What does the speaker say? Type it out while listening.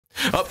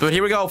Oh, but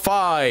here we go.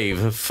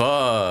 5,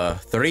 4,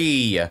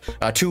 3,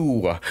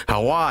 2,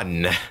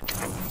 1.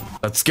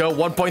 Let's go.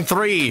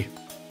 1.3.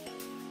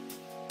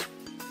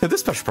 This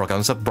special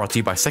program is brought to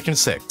you by Section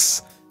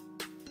 6.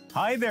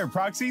 Hi there,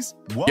 proxies.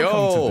 Welcome to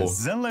the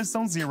Zenless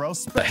Zone Zero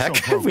special the heck?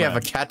 program. We have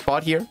a cat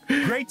bot here.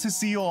 Great to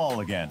see you all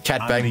again.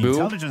 Cat I'm bang the boo.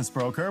 intelligence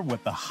broker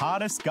with the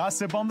hottest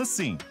gossip on the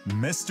scene,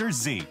 Mr.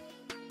 Z.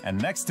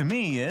 And next to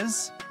me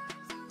is...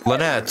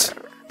 Lynette.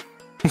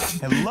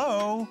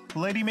 Hello,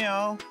 Lady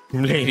Meow.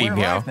 Lady We're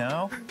Meow. live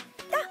now.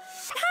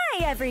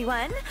 Hi,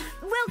 everyone.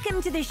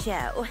 Welcome to the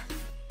show.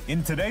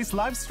 In today's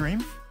live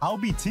stream, I'll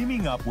be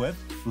teaming up with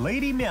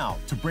Lady Meow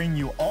to bring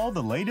you all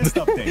the latest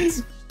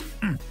updates.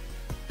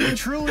 I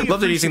truly love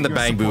they're using the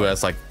appreciate bang your boo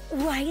as like,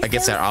 I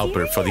guess, their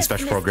output for these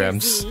special Mr.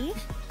 programs. Z?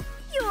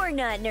 You're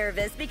not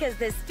nervous because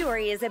the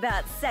story is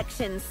about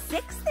Section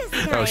 6 this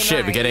time, Oh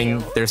shit, we're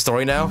getting their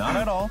story now? Not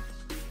at all.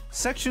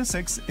 Section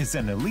 6 is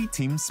an elite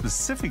team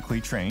specifically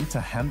trained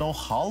to handle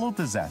hollow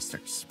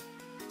disasters.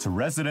 To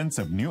residents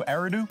of New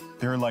Eridu,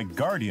 they're like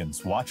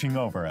guardians watching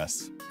over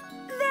us.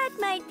 That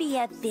might be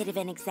a bit of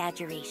an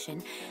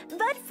exaggeration,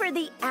 but for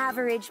the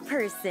average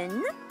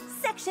person,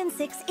 Section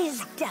 6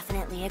 is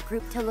definitely a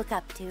group to look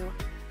up to.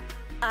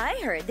 I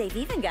heard they've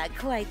even got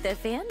quite the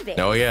fan base.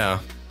 Oh yeah.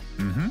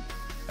 Mm-hmm.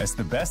 As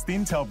the best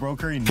intel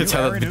broker in New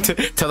tell Eridu,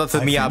 that to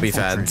Miyabi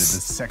fans.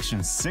 The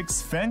Section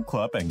 6 fan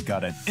club and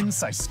got an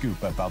inside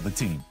scoop about the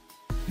team.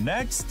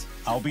 Next,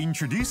 I'll be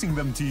introducing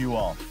them to you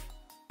all.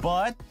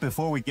 But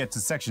before we get to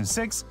Section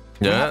 6,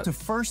 we have to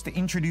first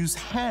introduce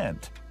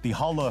HAND, the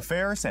Hollow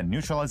Affairs and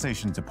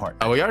Neutralization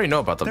Department. Oh, we already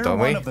know about them, don't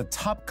we? They're one of the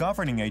top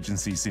governing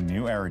agencies in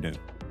New Eridu.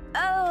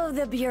 Oh,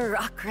 the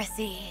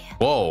bureaucracy.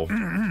 Whoa.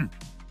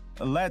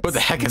 Let's What the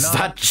heck is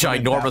that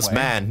ginormous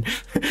man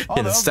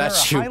in the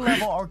statue? They're a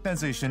high-level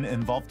organization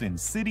involved in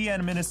city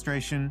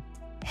administration.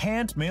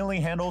 HAND mainly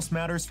handles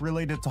matters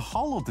related to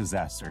hollow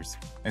disasters.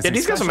 Yeah,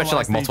 these guys are mentioned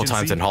like multiple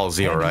times in Hollow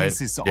Zero, right?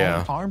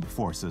 Yeah. Armed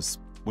forces,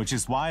 which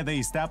is why they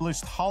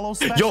established Hollow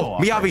Special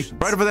Miyabi,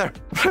 operations. right over there,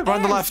 right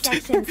on the left.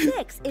 Section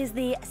 6 is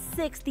the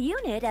 6th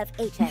unit of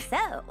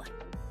HSO.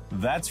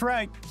 That's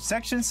right.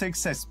 Section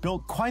 6 has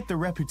built quite the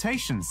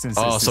reputation since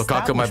its so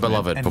Kako, my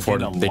beloved, and before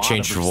gained a they lot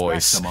changed of her respect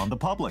voice. among the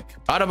public.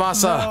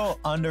 Adamasa! Well,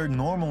 under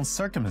normal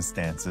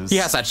circumstances, He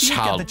has that you get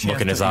child the chance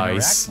look in his to interact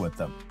eyes. with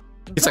them.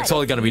 He's like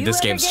totally gonna be this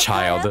game's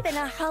child. Up in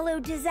a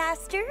hollow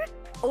disaster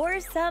or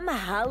some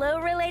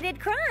hollow-related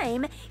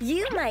crime,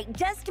 you might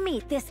just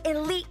meet this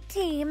elite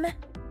team.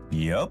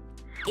 Yep.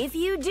 If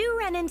you do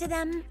run into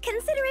them,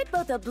 consider it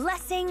both a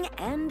blessing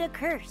and a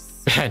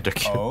curse.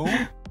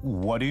 Oh,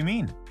 what do you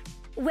mean?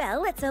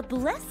 Well, it's a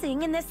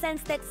blessing in the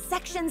sense that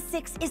Section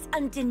 6 is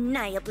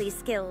undeniably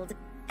skilled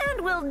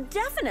and will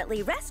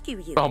definitely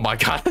rescue you. Oh my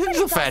god, there's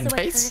a fan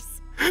base.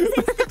 Since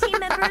the team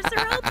members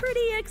are all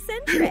pretty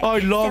eccentric. I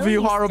love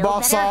you,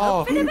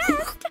 Harabasa.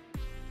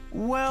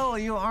 Well,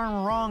 you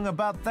aren't wrong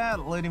about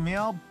that, Lady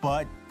Meow,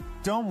 but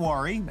don't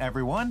worry,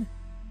 everyone.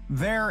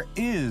 There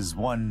is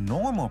one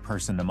normal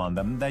person among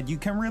them that you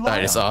can rely on.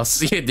 That is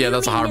us. Yeah,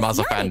 that's a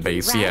Harabasa fan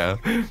base, right?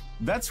 yeah.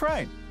 That's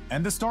right.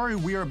 And the story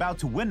we are about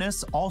to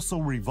witness also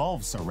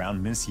revolves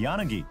around Miss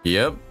YANAGI.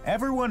 Yep.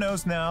 Everyone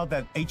knows now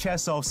that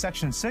HSO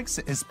Section 6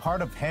 is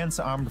part of HAND's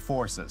armed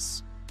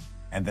forces,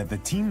 and that the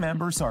team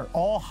members are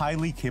all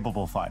highly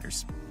capable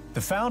fighters.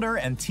 The founder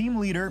and team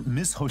leader,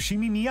 Miss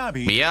Hoshimi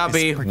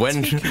Miyabi,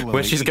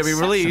 when she's gonna be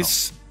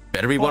released,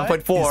 better be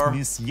 1.4.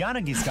 It's Miss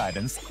YANAGI's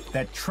guidance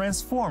that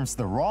transforms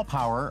the raw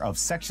power of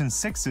Section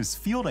 6's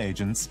field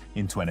agents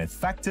into an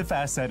effective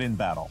asset in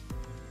battle.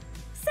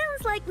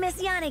 Sounds like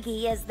Miss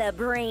YANAGI is the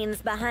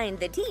brains behind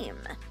the team.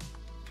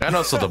 And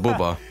also the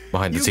booba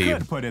behind the team. You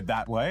could put it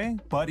that way,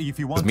 but if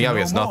you want to Miyabi know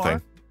has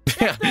more...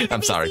 nothing.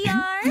 I'm sorry.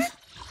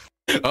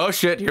 Oh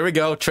shit, here we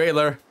go,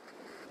 trailer.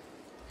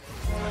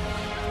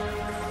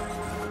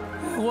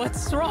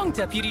 What's wrong,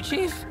 Deputy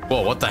Chief?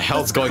 Whoa, what the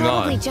hell's going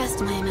on? Probably just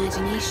my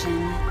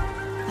imagination,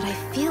 but I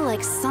feel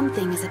like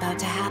something is about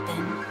to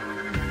happen.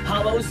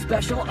 Hollow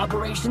Special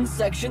Operations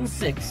Section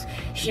 6,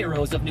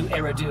 Heroes of New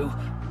Eridu.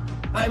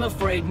 I'm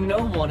afraid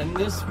no one in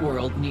this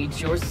world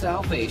needs your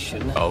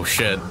salvation. Oh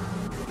shit.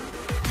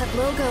 That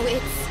logo,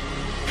 it's...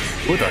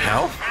 Who the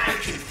hell? I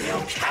can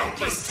fail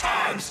countless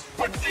times,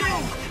 but you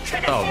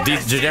can... Oh,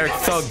 these generic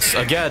thugs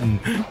again.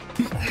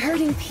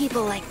 Hurting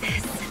people like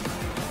this.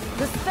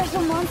 The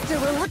special monster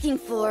we're looking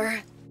for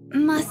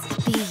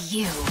must be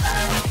you.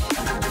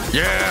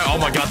 Yeah, oh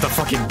my god, the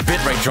fucking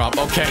bitrate drop.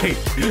 Okay.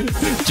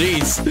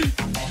 Jeez.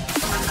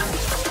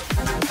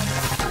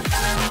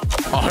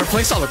 Oh, her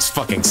playstyle looks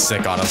fucking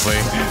sick, honestly.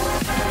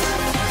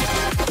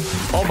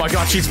 Oh my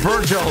god, she's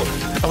Virgil.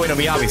 Oh wait, no,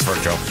 Miyabi's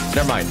Virgil.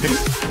 Never mind.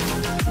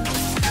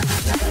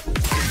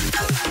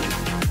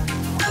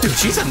 Dude,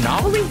 she's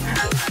Anomaly?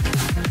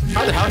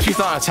 How the hell she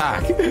thought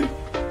attack?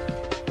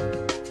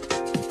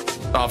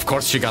 Oh, of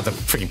course she got the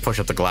freaking push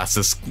up the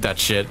glasses. That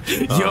shit.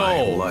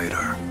 Yo!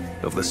 Lighter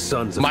of the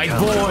sons of my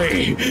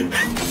boy!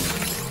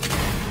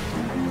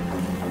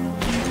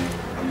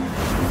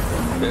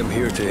 I'm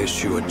here to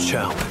issue a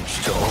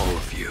challenge to all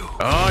of you.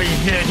 Oh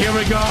shit, here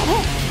we go!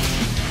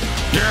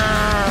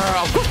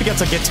 Yeah! Of course he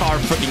gets a guitar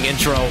freaking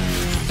intro.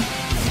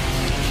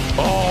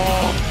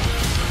 Oh!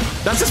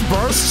 That's his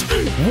burst!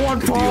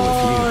 One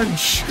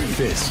punch!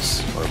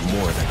 Fists are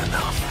more than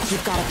enough.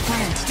 You've got a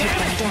plan to take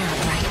them down,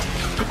 right?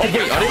 Oh,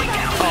 wait, are they?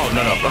 Oh,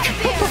 no.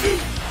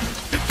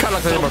 Okay. Kind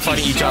of like they were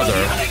fighting each other.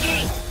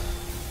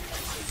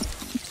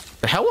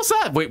 The hell was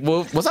that? Wait,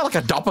 was that like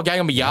a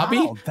doppelganger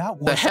Miyabi? Wow, that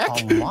was the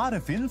heck? a lot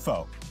of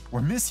info.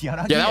 Were Miss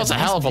Yanagi Yeah, that was a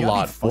and hell Miss of a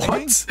lot. Miyabi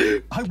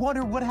fighting? What? I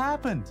wonder what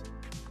happened.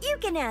 You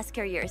can ask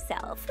her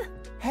yourself.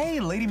 Hey,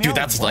 Lady Dude, Miyabi,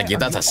 that's why like, yeah, are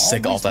that's you a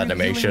sick always alt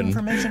revealing animation.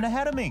 Information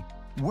ahead of me.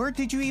 Where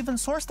did you even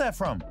source that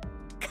from?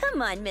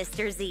 Come on,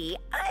 Mr. Z.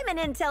 I'm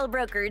an intel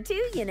broker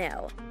too, you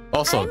know.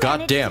 Also,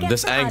 goddamn,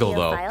 this angle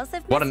though.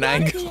 What an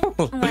angle.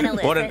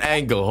 What an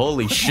angle.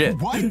 Holy shit.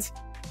 What?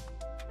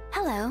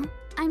 Hello,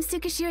 I'm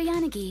Tsukishiro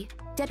Yanagi,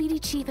 Deputy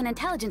Chief and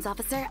Intelligence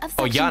Officer of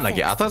Oh, Section Yanagi.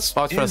 6. I thought it was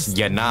pronounced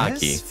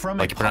Yanagi.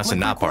 Like you pronounced in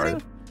that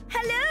part.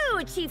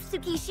 Hello, Chief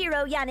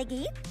Tsukishiro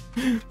Yanagi.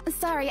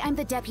 Sorry, I'm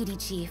the Deputy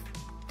Chief.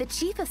 The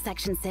Chief of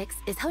Section 6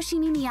 is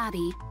Hoshimi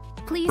Miyabi.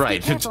 Please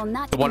Right, be careful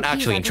not the to one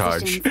confuse actually our in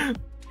charge. positions.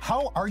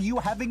 How are you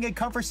having a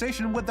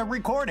conversation with the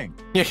recording?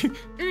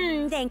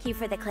 Thank you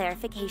for the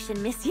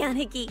clarification, Miss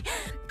Yanagi.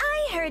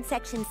 I heard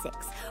Section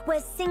 6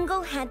 was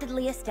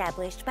single-handedly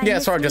established by Yeah,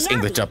 Miss sorry, just Miyabi,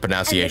 English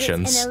pronunciations.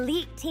 And that it's an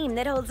elite team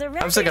that holds a rather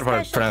I'm thinking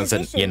about special pronouncing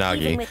position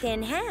Yanagi. even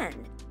within hand.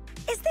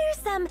 Is there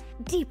some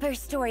deeper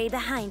story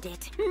behind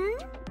it?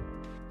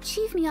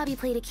 Chief Miyabi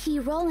played a key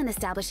role in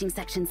establishing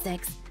Section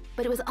 6,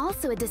 but it was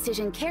also a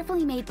decision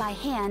carefully made by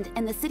hand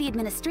and the city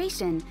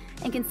administration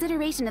in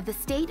consideration of the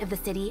state of the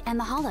city and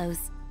the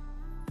Hollows.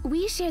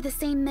 We share the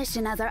same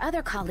mission as our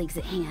other colleagues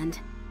at hand,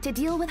 to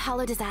deal with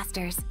Hollow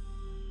disasters.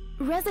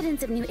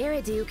 Residents of New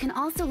Eridu can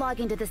also log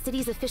into the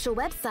city's official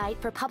website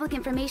for public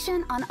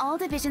information on all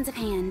divisions of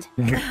hand.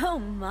 Oh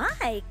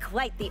my,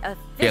 quite the official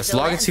Yes,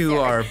 log into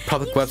answer. our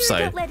public You sure website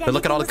don't let and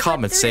look at all the anything slip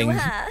comments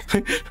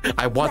through, saying, huh?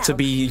 I want to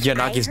be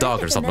Yanagi's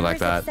dog or something like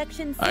that.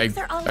 I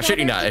shit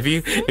you not. If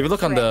you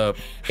look on the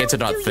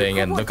internet thing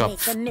and look up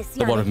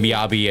the one with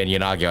Miyabi and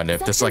Yanagi on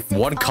it, there's like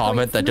one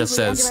comment that just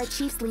says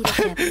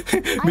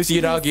Miss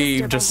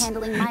Yanagi just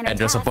and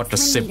there's a bunch of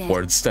simp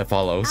words that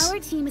follows. Our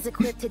team is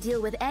equipped to deal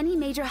with any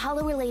major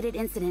Hollow-related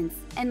incidents,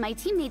 and my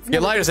teammates know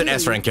Yeah, Lighter's an what to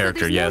do, S-rank character,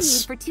 so there's yes. no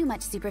need for too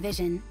much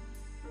supervision.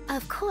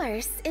 Of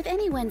course, if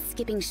anyone's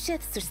skipping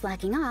shifts or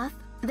slacking off,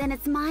 then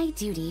it's my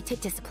duty to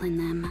discipline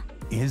them.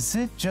 Is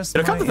it just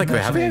I come to my think of it,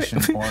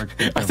 imagination, or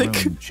did I the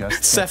think room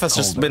just Seth get has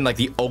just colder? been like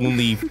the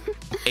only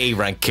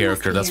A-rank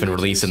character that's been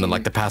released in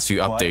like the past few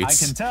But I can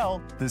updates.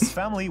 tell this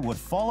family would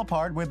fall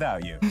apart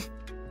without you.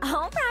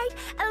 All right,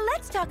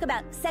 let's talk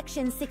about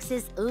Section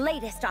 6's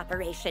latest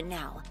operation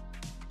now.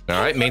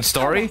 Alright, main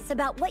story? Tell us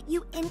about what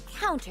you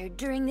encountered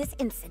during this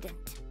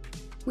incident.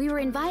 We were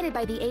invited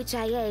by the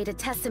HIA to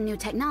test some new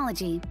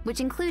technology, which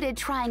included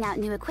trying out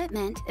new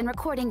equipment and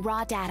recording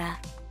raw data.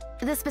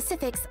 The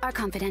specifics are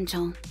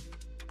confidential.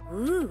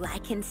 Ooh, I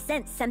can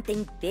sense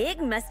something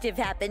big must have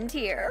happened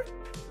here.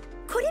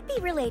 Could it be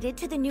related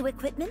to the new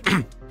equipment?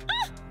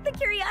 The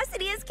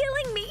curiosity is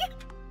killing me.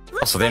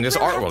 Also, then this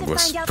artwork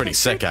was pretty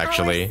sick,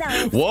 actually.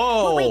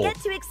 Whoa!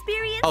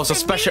 Oh, it's a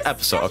special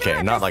episode.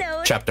 Okay, not like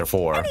chapter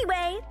 4.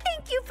 Anyway,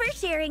 thank you for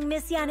sharing,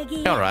 Miss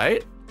Yanagi.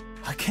 Alright.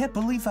 I can't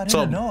believe I didn't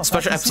So, know about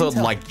special this episode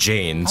intel. like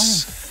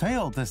Jane's. I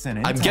failed this in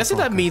I'm intel guessing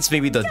that broker. means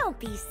maybe the Don't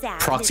be sad,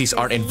 proxies Mr.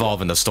 aren't Z.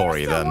 involved in the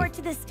story There's still more then.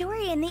 to the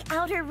story in the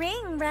Outer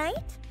Ring, right?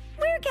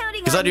 We're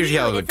counting Because on that's usually you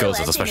how to it goes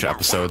fill with the us in special about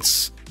that.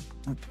 episodes.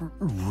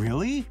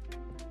 Really?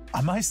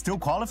 Am I still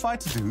qualified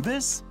to do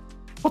this?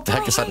 What the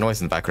heck is that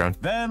noise in the background?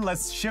 Then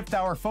let's shift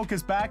our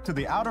focus back to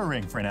the Outer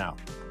Ring for now.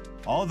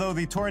 Although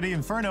the Tour de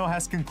Inferno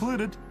has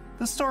concluded,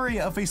 the story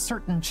of a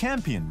certain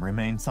champion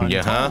remains untold.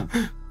 Yeah,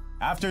 huh?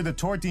 After the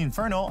Tour de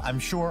Inferno, I'm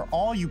sure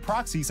all you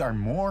proxies are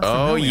more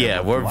Oh familiar yeah,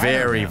 with we're Light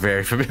very, now.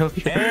 very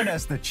familiar. And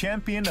as the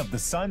champion of the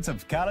Sons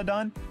of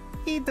Caledon,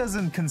 he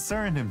doesn't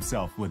concern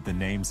himself with the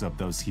names of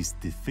those he's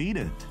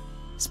defeated.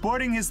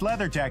 Sporting his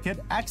leather jacket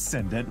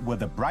accented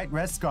with a bright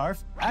red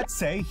scarf, I'd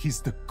say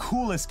he's the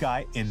coolest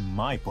guy in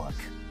my book.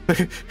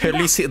 At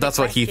least that's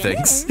what he Question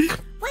thinks. is,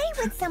 why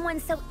would someone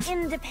so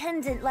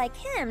independent like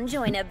him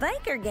join a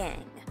biker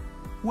gang?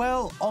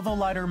 Well, although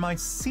Lighter might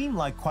seem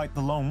like quite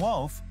the lone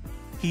wolf,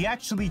 he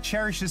actually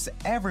cherishes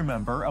every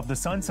member of the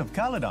Sons of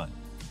Caledon.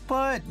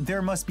 But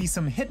there must be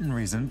some hidden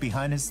reason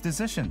behind his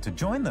decision to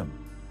join them.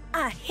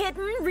 A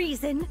hidden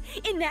reason?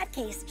 In that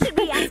case, should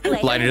we ask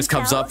Lighter Lighter just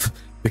comes up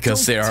himself?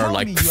 because Don't there are tell me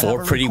like you have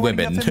 4 a pretty recording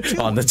women of him,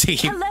 too. on the team.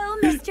 Hello,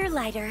 Mr.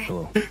 Lighter.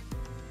 Hello.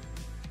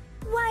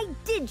 Why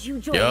did you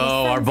join Yo, the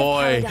Sons our of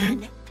boy.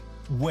 Caledon?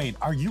 Wait,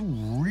 are you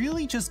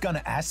really just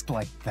gonna ask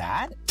like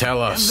that?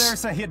 Tell And us.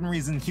 there's a hidden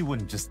reason he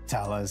wouldn't just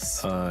tell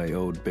us. I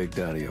owed Big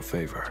Daddy a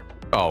favor.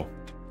 Oh,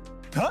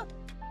 Huh?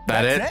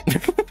 that That's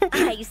it?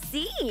 I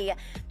see.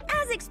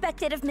 As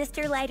expected of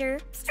Mr. Lighter,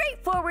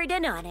 straightforward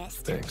and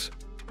honest. Thanks.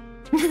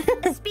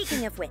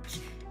 Speaking of which,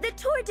 the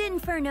Tour de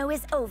Inferno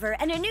is over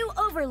and a new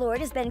overlord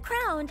has been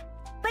crowned.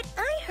 But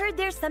I heard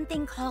there's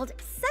something called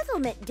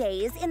settlement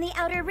days in the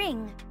Outer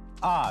Ring.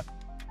 Ah,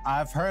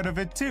 I've heard of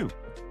it too.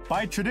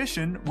 By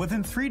tradition,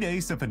 within 3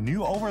 days of a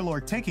new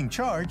overlord taking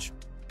charge,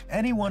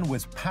 anyone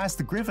with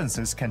past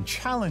grievances can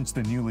challenge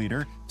the new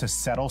leader to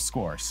settle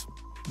scores.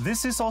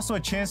 This is also a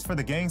chance for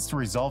the gangs to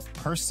resolve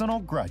personal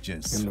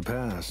grudges. In the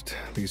past,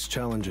 these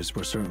challenges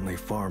were certainly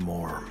far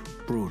more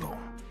brutal,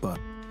 but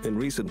in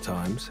recent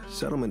times,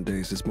 Settlement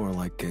Days is more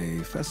like a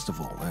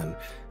festival, and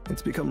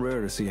it's become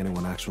rare to see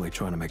anyone actually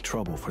trying to make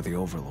trouble for the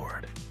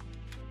Overlord.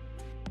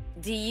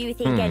 Do you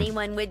think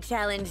anyone would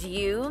challenge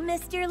you,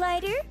 Mr.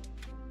 Lighter?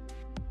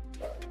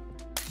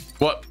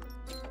 What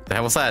the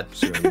hell was that?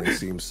 Certainly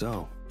seems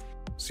so.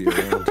 See you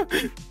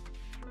around.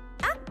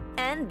 Ah,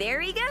 and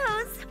there he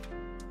goes.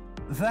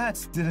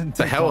 That didn't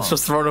The take hell was long.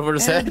 just thrown over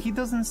his And head? he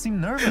doesn't seem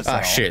nervous at Ah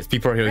all. shit,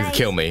 people are here to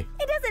kill me.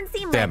 It doesn't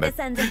seem Damn like it.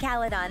 the Sons of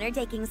Caledon are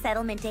taking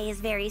Settlement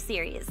Days very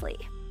seriously.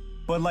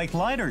 But like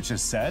Lighter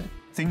just said,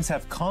 things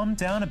have calmed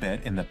down a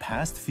bit in the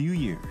past few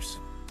years.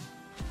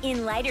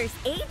 In Lighter's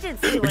agent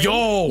story,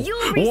 Yo!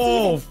 you'll receive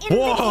Whoa! an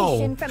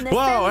invitation from the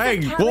Sons Hey!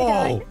 of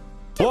Caledon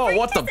to Whoa!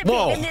 What the? participate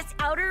Whoa! in this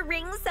Outer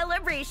Ring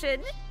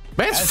celebration.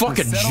 Man's As the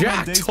fucking settlement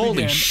jacked. days Holy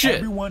begin, shit!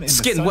 everyone in the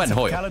Skin Sons wet, of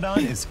Hoyo.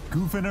 Caledon is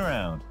goofing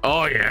around.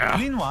 Oh yeah.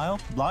 Meanwhile,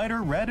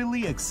 Lighter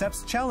readily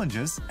accepts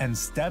challenges and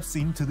steps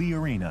into the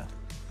arena.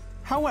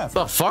 However,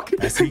 The fuck?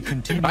 as he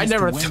continues I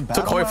never to win took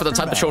battle Hoyo for the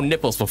after time to show battle,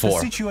 nipples the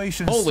before.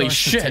 situation Holy starts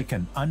shit. to take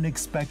an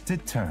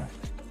unexpected turn.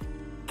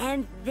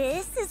 And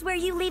this is where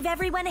you leave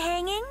everyone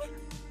hanging?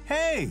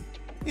 Hey,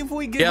 if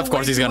we give Yeah, of course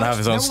away he's too gonna have much,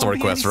 his own there story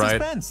won't be quest, any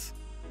right? suspense.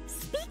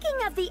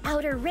 Speaking of the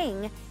Outer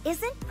Ring,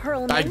 isn't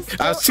Pearlman I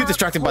still was too out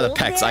distracted by the cold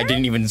text. I there?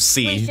 didn't even We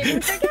see.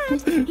 shouldn't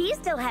forget, he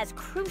still has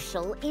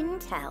crucial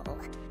intel.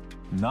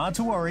 Not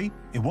to worry,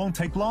 it won't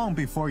take long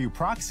before you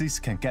proxies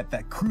can get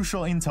that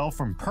crucial intel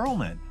from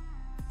Pearlman.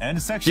 And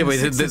Section Yeah, wait,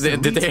 6 is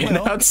did they elite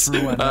will announce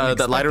through an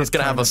that Lighter was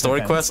gonna have a unexpected story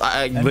turn of quest?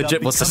 I events, end legit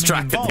up was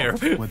becoming distracted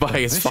involved there with by the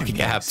his Vision fucking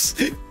Games.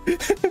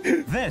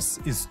 apps. This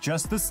is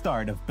just the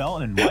start of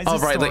Belt and Wise's Oh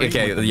right, story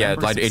okay, with the yeah,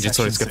 members Lighter of agent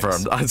story is Section 6.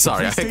 confirmed. I'm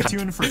sorry, Please I stay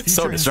tuned for got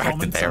so future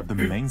distracted installments there. of the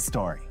main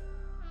story.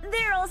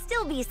 There'll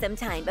still be some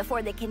time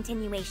before the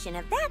continuation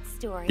of that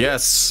story.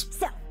 Yes.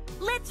 So,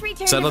 let's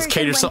return So to let's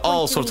cater version to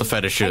all 1.3 sorts of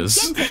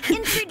fetishes. and get to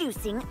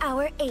introducing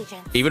our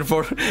agents. Even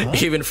for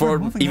We're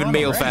moving on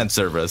male already. fan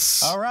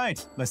service. All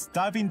right, let's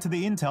dive into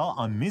the intel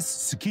on Miss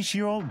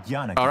Tsukishiro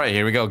Yanagi. All right,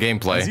 here we go, As you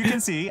gameplay.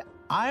 can see,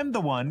 I'm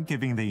the one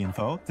giving the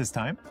info this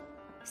time.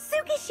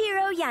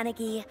 Tsukishiro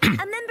Yanagi,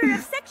 a member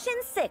of Section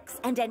 6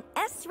 and an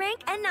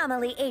S-rank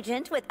anomaly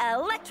agent with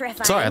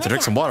electrifying Sorry, I had to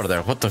drink some water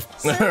there. What the?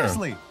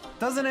 Seriously,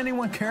 doesn't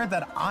anyone care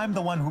that I'm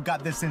the one who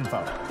got this info?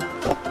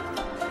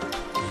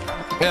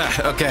 Yeah,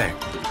 okay.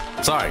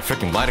 Sorry,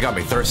 freaking Lighter got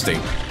me thirsty.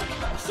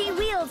 She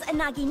wields a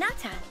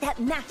naginata that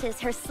matches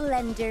her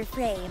slender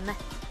frame.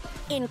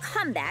 In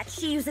combat,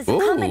 she uses a Ooh.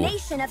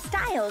 combination of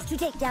styles to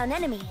take down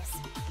enemies.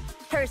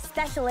 Her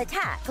special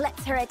attack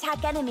lets her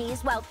attack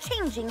enemies while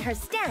changing her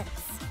stance.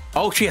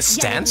 Oh, she has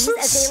Yanagi's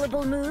stances?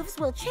 available moves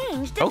will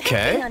change depending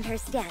Okay. on her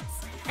stance,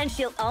 and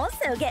she'll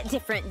also get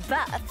different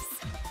buffs.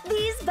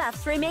 These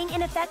buffs remain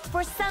in effect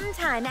for some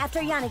time after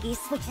Yanagi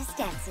switches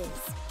stances.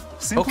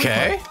 Simply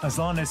Okay. put, as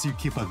long as you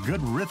keep a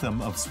good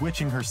rhythm of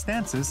switching her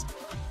stances,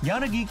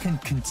 Yanagi can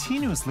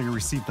continuously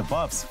receive the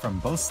buffs from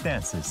both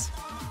stances.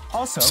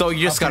 Also, So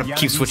you just after gotta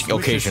keep Yanagi switching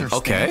switches occasion, her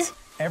okay. stance,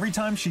 every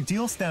time she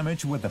deals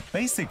damage with a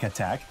basic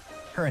attack,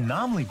 her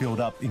anomaly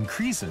buildup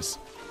increases.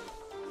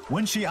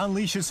 When she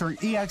unleashes her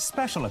EX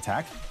special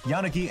attack,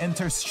 Yanagi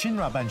enters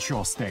Shinra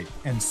Bansho state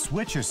and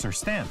switches her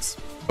stance.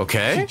 She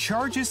Okay.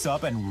 charges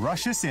up and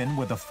rushes in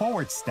with a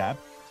forward stab.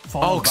 Oh,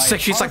 followed by a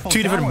she's like powerful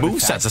two different downward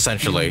movesets, attack,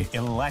 essentially.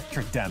 dealing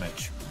electric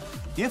damage.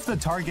 If the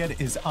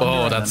target is under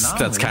Oh, an that's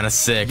anomaly, kind of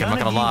sick. I'm not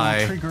gonna Yanagi will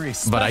lie, trigger a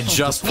but I special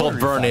just pulled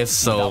deploy Bernice,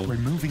 effect so without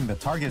removing the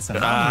target's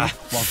anomaly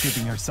while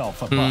giving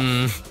herself a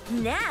buff.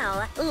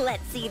 Now,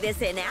 let's see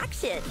this in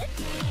action.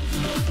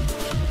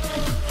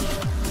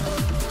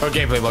 her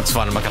gameplay looks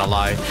fun. I'm not gonna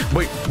lie.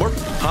 Wait, what?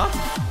 Huh?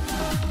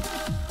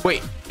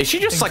 Wait, is she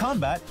just In like?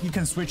 combat, you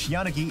can switch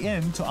Yanagi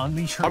in to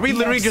unleash her. Are we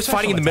literally EX just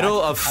fighting in the special middle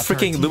attack of after her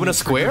freaking team Lumina triggers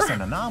Square?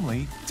 An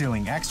anomaly,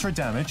 dealing extra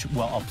damage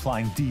while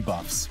applying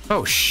debuffs. Oh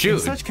In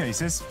shoot! such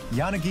cases,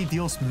 Yanagi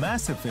deals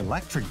massive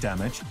electric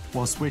damage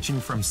while switching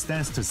from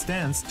stance to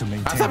stance to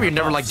maintain. I thought her we'd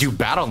never like buffs. do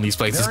battle in these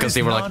places There because is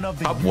they were like none of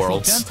the up usual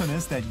worlds.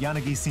 gentleness that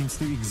Yanagi seems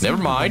to exude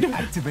Never mind. when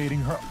activating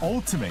her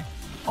ultimate.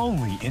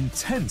 Only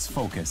intense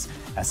focus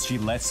as she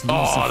lets loose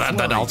Oh, a that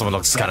flurry ultimate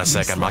looks kind of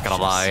deadly sick. I'm not gonna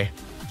slashes. lie.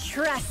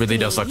 Trust Really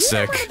me, does look you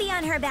sick. don't want to be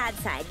on her bad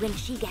side when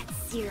she gets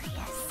serious.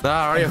 I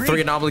already have Agreed.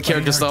 3 anomaly But in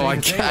characters her though. I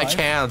day-to-day life,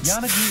 can't.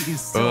 Yanagi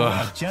is still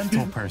Ugh. a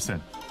gentle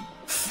person.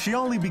 She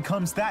only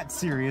becomes that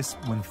serious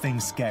when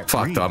things get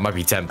Fuck real. though, I might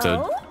be tempted.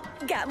 Oh,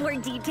 got more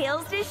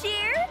details to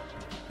share?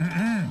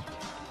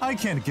 I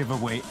can't give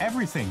away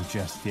everything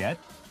just yet.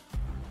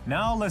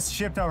 Now let's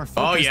shift our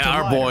focus Oh to yeah,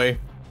 our Lighter. boy.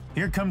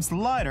 Here comes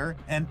Lighter,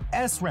 an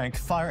S-rank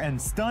fire and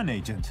stun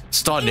agent.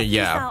 Stunned it, If you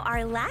saw yeah.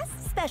 our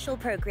last special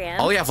program,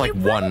 I only have like you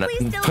one probably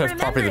still remember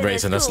properly this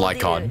raised in this cool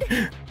Lycon.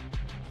 dude.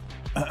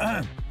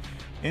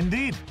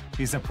 Indeed,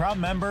 he's a proud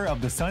member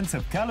of the Sons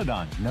of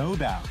Caledon, no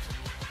doubt.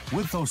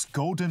 With those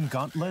golden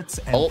gauntlets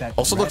and that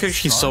also look at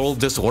she sold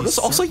Disorders.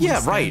 Also,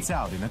 yeah, right.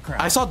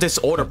 I saw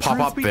Disorder pop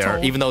up there,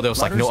 even though there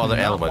was like no other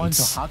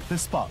elements.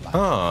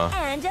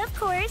 And of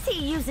course,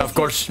 he uses. Of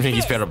course,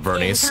 he's better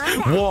Bernie's.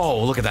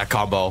 Whoa, look at that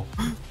combo.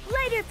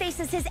 Lighter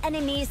faces his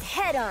enemies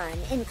head-on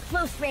in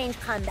close-range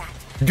combat.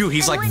 Dude,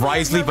 he's like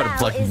Risley,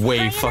 but like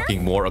way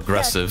fucking more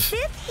aggressive. The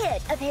 5th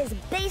hit of his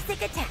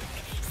basic attack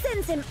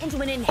sends him into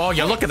an oh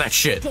yeah, look at that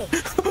shit.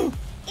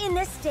 In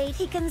this state,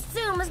 he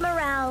consumes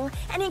morale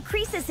and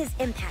increases his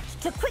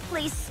impact to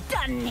quickly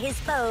stun his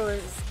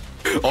foes.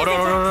 Oh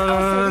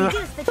no.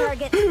 Reduce the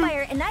target's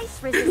fire and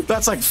ice resistance.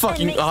 That's like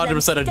fucking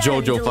 100% a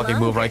JoJo fucking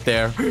move right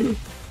there.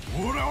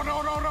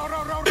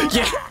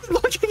 Yeah,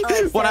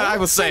 what I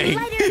was saying.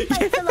 Lighter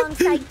fights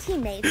alongside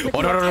teammates with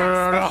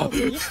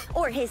specialty,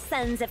 or his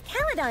Sons of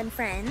Caledon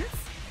friends.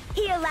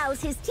 He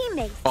allows his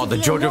teammates. Oh, the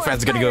JoJo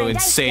fans are gonna go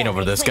insane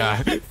over this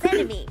guy.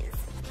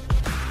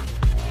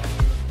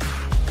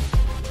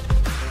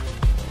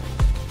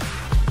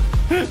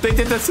 They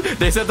did this.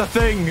 They said the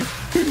thing.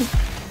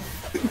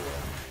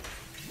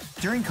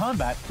 During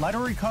combat, Lighter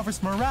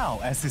recovers morale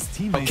as his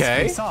teammates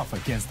face off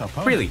against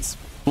opponents. Really?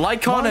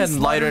 Lycon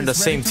and Lighter in the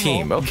same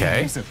team.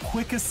 Okay. Use a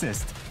quick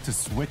assist to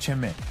switch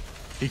him in.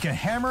 He can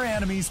hammer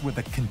enemies with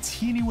a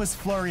continuous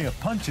flurry of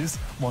punches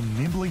while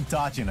nimbly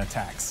dodging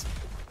attacks.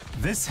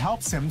 This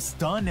helps him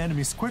stun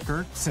enemies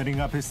quicker, setting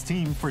up his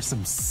team for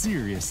some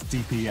serious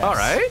DPS. All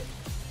right.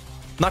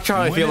 Not sure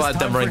how I feel about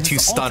them running 2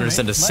 stunners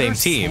in the same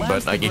team,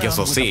 but I guess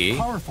we'll see. A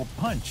powerful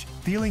punch,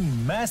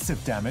 dealing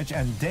massive damage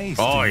and dazed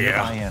to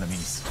nearby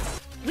enemies.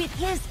 With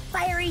his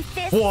fiery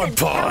fists and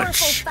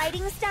powerful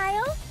fighting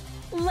style,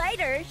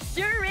 Lighter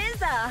sure is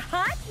a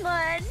hot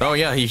one. Oh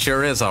yeah, he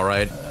sure is. All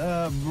right.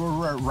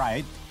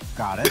 Right.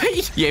 Got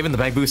it. Yeah, even the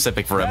Bangbu's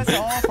epic for him. That's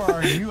all for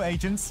our new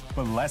agents,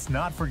 but let's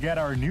not forget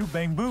our new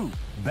Bangbu,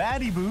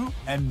 Baddie Boo,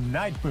 and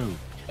Night Boo.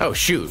 Oh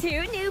shoot! 2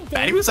 new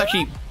Baddie Boo's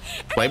actually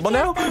playable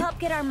now. To help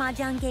get our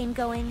mahjong game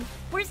going.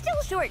 We're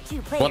still short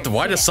 2 players. What?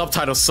 Why the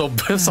subtitles so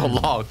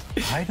long?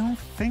 I don't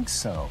think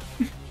so.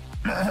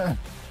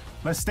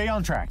 Let's stay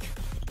on track.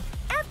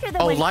 After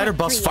the Lighter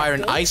buffs fire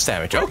and ice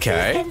damage.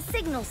 Okay. And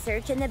signal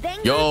search in the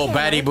Bangbu Yo,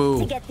 Baddie Boo.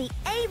 To get the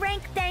A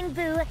rank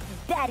Bangbu,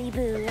 Baddie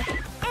Boo.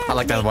 I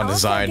like that one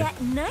design.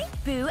 Get Night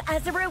Boo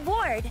as a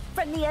reward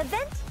from the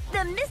event.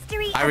 The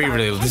mystery. I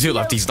really do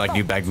love these like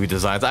new Bangbu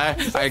designs.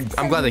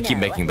 I'm glad they keep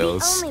making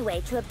those. The only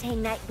way to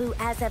obtain Night Boo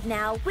as of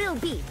now will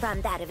be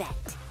from that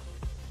event.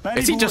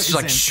 Is he just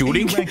like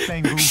shooting the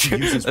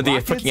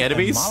freaking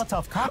enemies?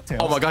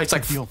 Oh my god, he's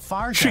like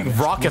shooting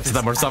rockets at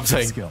them or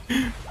something.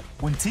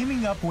 When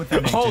teaming up with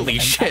an holy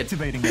shit!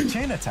 Activating a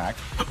chain attack.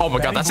 Oh my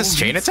god, that's his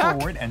chain attack.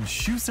 Forward and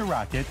shoots a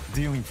rocket,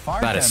 dealing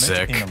fire damage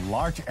sick. In a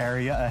large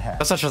area ahead.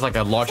 That's not just like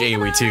a large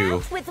AoE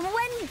too. With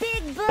one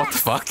big blast. What the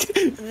fuck?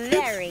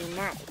 Very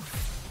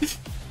nice.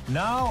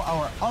 Now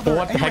our other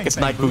what the heck is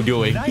Night Boo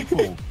doing? Night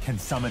Boo can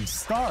summon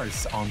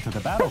stars onto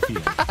the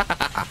battlefield.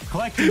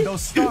 Collecting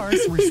those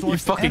stars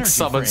restores he fucking energy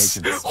summons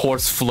for agents.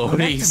 horse floaties.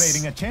 When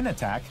activating a chain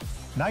attack,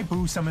 Night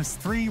Boo summons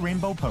 3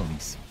 rainbow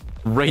ponies.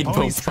 Rainbow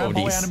ponies.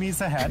 Trample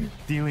enemies ahead,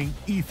 dealing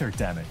ether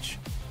damage.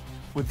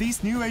 With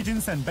these new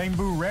agents and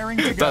Bangbu raring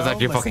to go, that's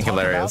actually fucking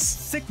hilarious.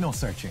 Signal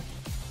searching.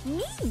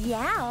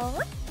 Meow.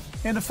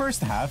 In the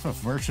first half of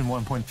version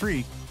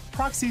 1.3,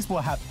 proxies will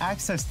have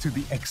access to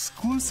the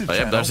exclusive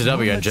channel there's the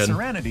W engine.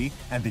 Serenity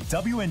and the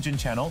W engine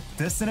channel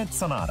Dissonant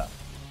Sonata,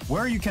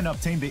 where you can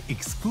obtain the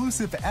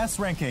exclusive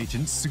S-rank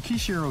agents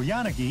Tsukishiro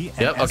Yanagi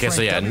and okay,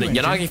 so yeah,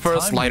 Yanagi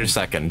first, Lighter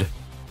second.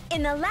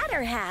 In the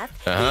latter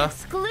half, the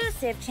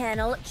exclusive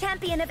channel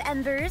Champion of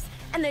Embers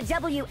and the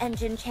W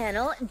Engine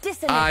channel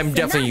Dissonant I'm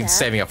definitely Sonata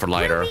saving up for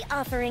Lighter. Will be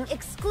offering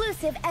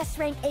exclusive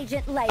S-rank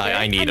agent Lighter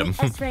I need him.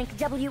 S-rank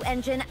W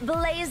Engine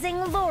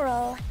Blazing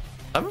Laurel.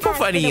 I'm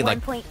finding like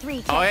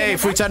oh hey,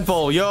 free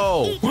temple,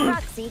 yo! Each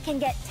proxy can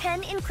get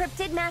 10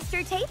 encrypted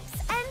master tapes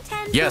and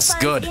 10 yes,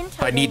 good.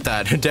 I need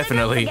that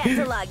definitely. So don't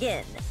forget to log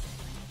in.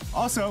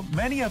 Also,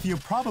 many of you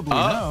probably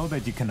know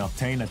that you can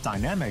obtain a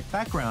dynamic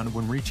background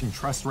when reaching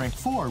Trust Rank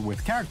 4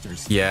 with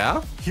characters.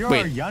 Yeah? Here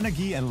are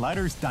Yanagi and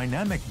Lighter's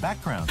dynamic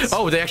backgrounds.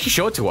 Oh, they actually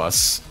show it to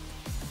us.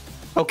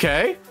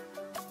 Okay.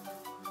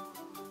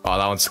 Oh,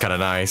 that one's kind of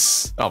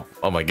nice. Oh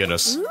my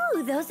goodness.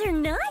 Ooh, those are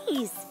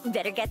nice.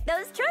 Better get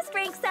those Trust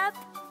Ranks up.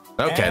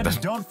 Okay,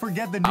 and don't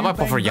forget the new I'm up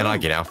for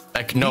Yanagi now.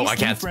 No, I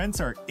can't.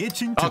 Friends are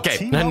itching to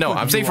okay, no,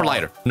 I'm saying for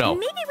Lighter. No.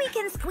 Maybe we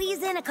can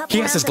squeeze in a couple.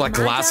 He has his like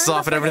glasses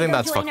off and everything.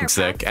 That's fucking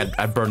sick. And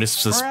I burned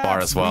his bar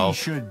as well. We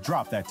should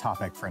drop that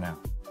topic for now.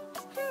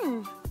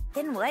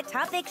 Then what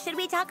topic should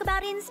we talk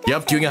about instead?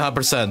 Yep, doing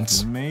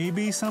 100%.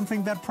 Maybe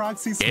something that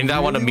proxies. In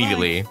that one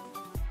immediately. Like.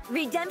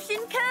 Redemption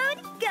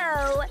code,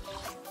 go.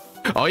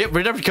 Oh yep,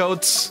 redemption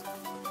codes.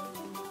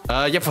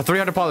 Yep, for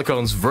 300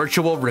 polygons,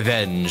 virtual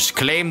revenge.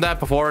 Claim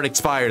that before it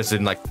expires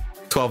in like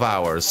 12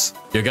 hours.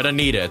 You're gonna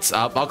need it.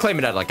 I'll claim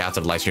it at like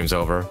after the live stream's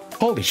over.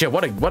 Holy shit,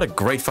 what a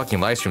great fucking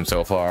live stream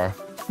so far.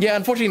 Yeah,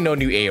 unfortunately no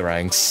new A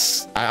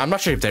ranks. I'm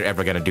not sure if they're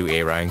ever gonna do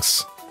A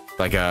ranks.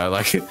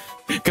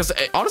 Because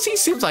honestly it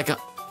seems like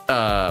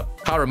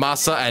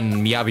Haramasa and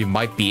Miyabi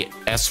might be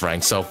S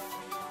rank, so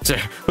So,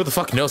 who the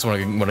fuck knows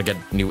when I'm gonna get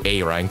new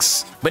A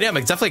ranks? But yeah, I'm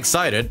definitely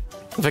excited.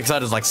 I'm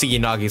excited to like see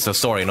Yanagi's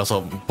story and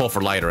also pull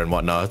for lighter and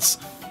whatnot.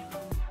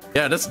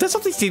 Yeah, that's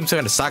something seems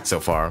kind of suck so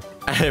far.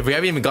 And we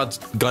haven't even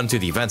gone to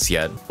the events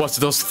yet. What's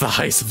those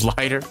thighs of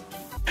lighter?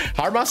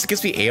 Hardmaster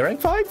gives me A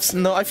rank vibes?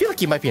 No, I feel like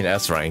he might be an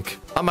S rank.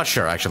 I'm not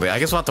sure actually. I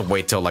guess we'll have to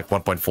wait till like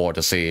 1.4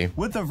 to see.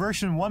 With the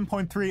version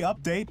 1.3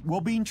 update,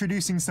 we'll be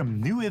introducing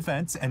some new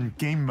events and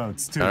game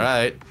modes too.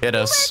 Alright, hit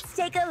us. Let's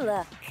take a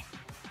look.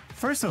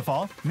 First of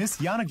all, Miss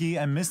Yanagi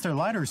and Mr.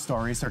 Lighter's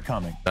stories are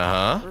coming.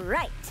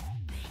 Right.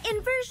 In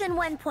version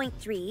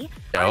 1.3,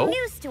 our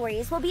new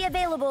stories will be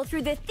available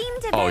through the themed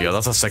event. Oh yeah,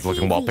 that's a sick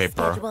looking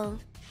wallpaper. Schedule.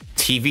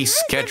 TV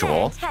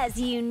schedule? This event has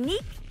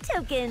unique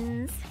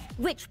tokens,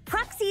 which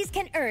proxies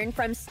can earn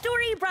from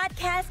story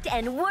broadcast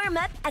and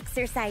warm-up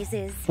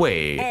exercises.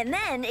 Wait. And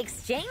then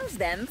exchange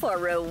them for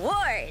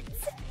rewards.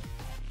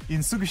 In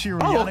Tsukishiro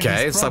Yanagi's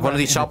okay, it's like one of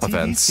these shop TV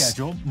events.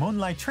 Schedule,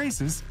 Moonlight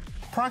Traces,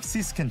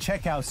 proxies can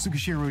check out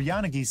Tsukishiro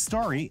Yanagi's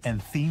story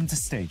and themed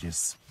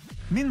stages.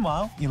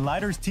 Meanwhile, in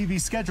Lighter's TV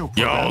schedule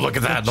program, yo, look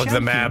at that, look at the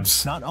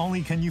maps. Not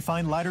only can you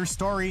find Lighter's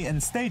story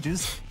and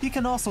stages, you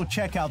can also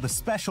check out the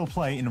special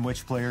play in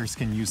which players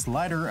can use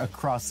Lighter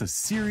across a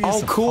series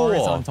of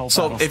horizontal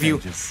battle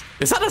stages.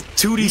 Is that a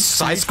 2D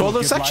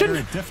side-scroller section?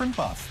 A different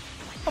buff.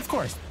 Of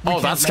course. Oh,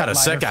 that's kind of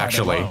sick,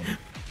 actually.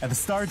 At the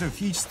start of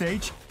each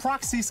stage,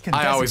 proxies can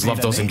I always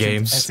love those in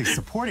games. as a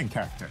supporting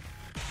character.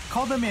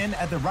 Call them in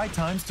at the right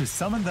times to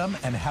summon them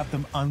and have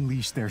them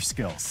unleash their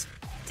skills.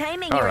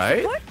 Timing your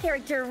support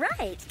character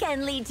right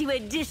can lead to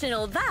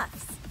additional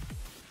buffs.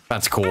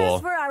 That's cool.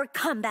 As for our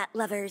combat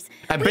lovers,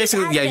 and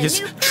basically, yeah, you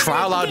just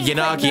trial out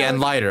Yanagi and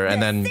Lighter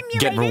and then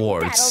get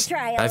rewards.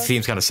 That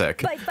seems kind of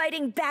sick. By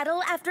fighting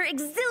battle after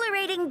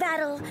exhilarating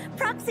battle,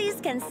 proxies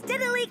can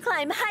steadily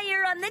climb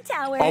higher on the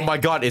tower. Oh my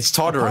god, it's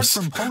Tartarus.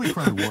 Apart from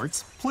polychrome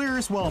rewards,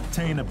 players will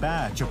obtain a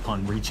badge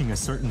upon reaching a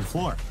certain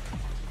floor.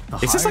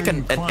 Is this like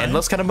an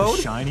endless kind of mode?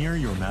 The shinier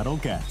your medal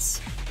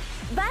gets.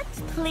 But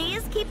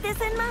please keep this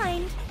in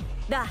mind.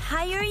 The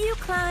higher you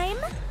climb,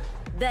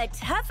 the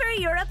tougher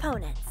your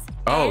opponents.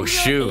 Oh, and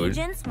shoot. Your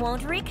agents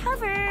won't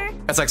recover.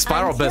 That's like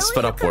Spiral Abyss,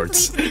 but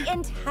upwards. The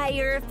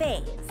entire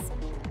phase.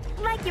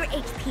 Like your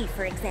HP,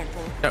 for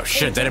example. Oh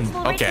shit, they didn't.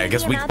 Okay, I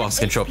guess weak boss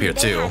can show up here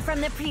too. From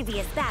the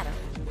previous battle.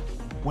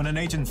 When an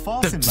agent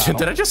falls in battle,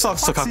 did I just saw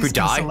Sokaku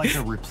die? Select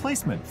a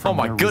replacement from oh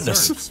my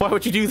goodness, reserves. Why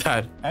would you do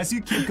that? As you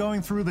keep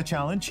going through the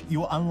challenge, you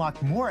will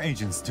unlock more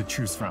agents to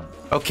choose from.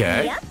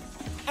 Okay. Yep.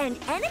 And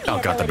enemy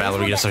god, the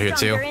ballerinas are here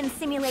too. In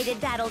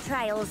simulated battle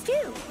trials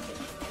too.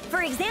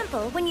 For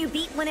example, when you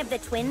beat one of the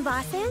twin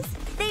bosses,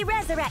 they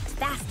resurrect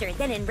faster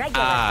than in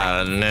regular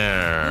fights.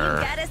 No.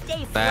 You gotta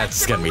stay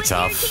That's gonna be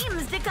tough. Your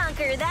teams to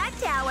conquer that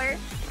tower.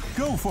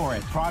 Go for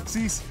it,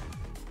 proxies.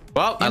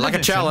 Well, I like a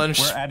challenge.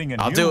 We're adding a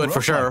I'll new do it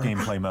for sure.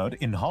 Gameplay mode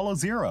in Hollow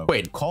Zero.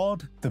 Wait,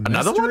 called The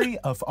another Mystery one?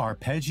 of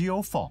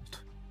Arpeggio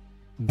Fault.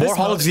 More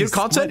Hollow Zero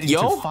content,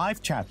 into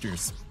 5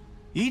 chapters.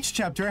 Each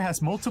chapter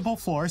has multiple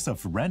floors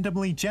of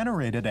randomly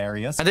generated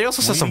areas. And they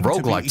also said some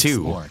roguelike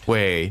too.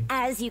 Wait.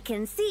 As you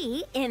can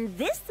see, in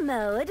this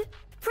mode,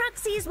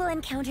 proxies will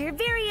encounter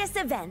various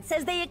events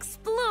as they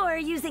explore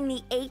using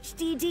the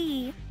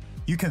HDD.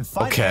 You can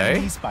fight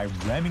enemies by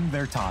ramming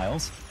their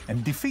tiles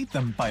and defeat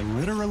them by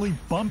literally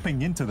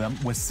bumping into them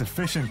with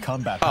sufficient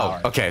combat power.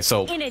 Oh, okay,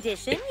 so... In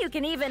addition, you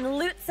can even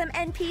loot some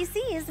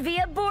NPCs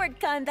via board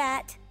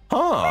combat.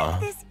 Huh.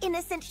 Like this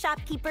innocent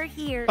shopkeeper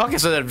here. Okay,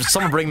 so there's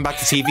someone bringing back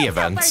the TV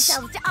events.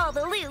 Help ourselves to all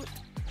the loot.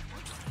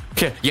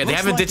 Okay, yeah, they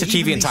haven't ditched the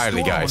TV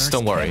entirely, guys.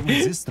 Don't worry.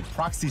 Resist the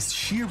proxy's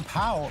sheer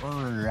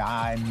power.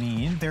 I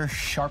mean, their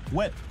sharp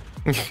wit.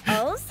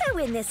 Also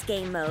in this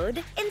game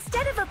mode,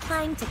 instead of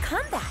applying to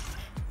combat,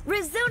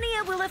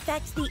 Rizonia will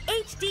affect the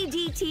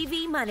HDD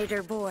TV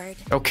monitor board.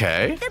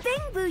 Okay. The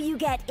Bangbu you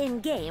get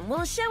in-game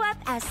will show up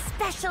as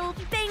special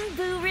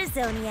Bangbu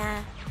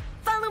Rizonia,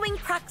 following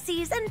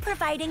proxies and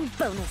providing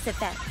bonus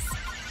effects.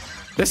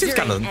 This is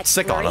kind of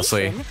sick,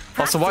 honestly.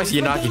 Also, why is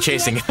Yanagi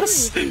chasing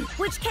us?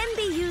 Which can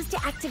be used to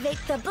activate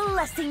the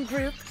Blessing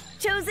Group,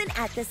 chosen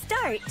at the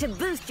start to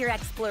boost your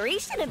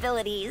exploration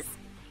abilities.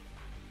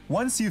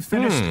 Once you've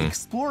finished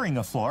exploring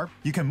a floor,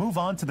 you can move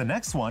on to the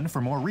next one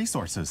for more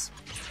resources.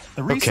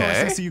 The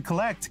resources you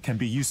collect can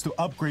be used to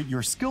upgrade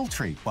your skill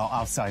tree while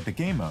outside the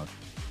game mode,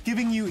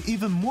 giving you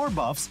even more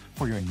buffs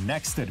for your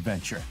next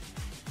adventure.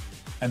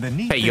 And the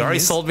neat Hey, you already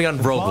sold me on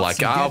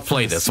roguelike. I'll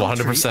play this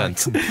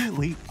 100%.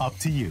 Completely up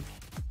to you.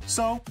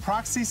 So,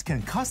 proxies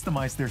can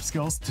customize their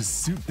skills to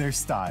suit their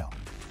style.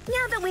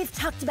 Now that we've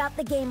talked about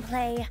the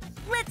gameplay,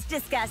 let's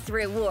discuss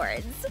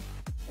rewards.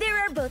 There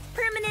are both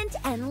permanent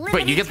and limited.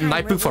 Wait, you get the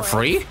night boot for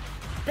free?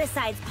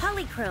 Besides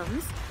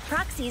polychromes,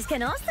 proxies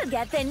can also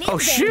get the new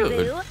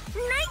shoot.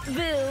 Night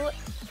Boo.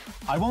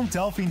 I won't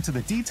delve into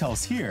the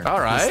details here. All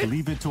right. Just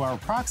leave it to our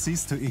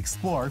proxies to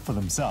explore for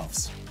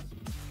themselves.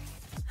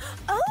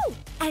 Oh,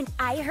 and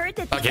I heard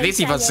that the these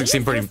events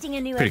seem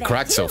pretty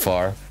correct so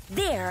far.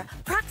 There,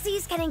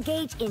 proxies can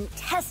engage in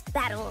test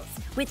battles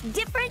with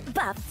different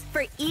buffs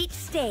for each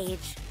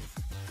stage.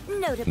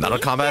 Notably, not a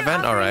combat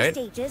event? Alright.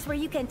 Stages where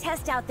you can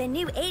test out the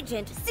new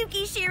agent,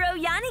 Tsukishiro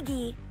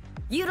YANAGI.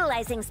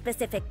 Utilizing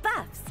specific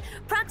buffs,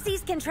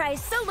 proxies can try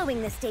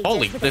soloing the stages.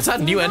 Holy, with is that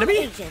a new enemy?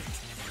 Agent.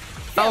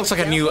 That looks like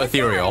a new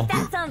ethereal.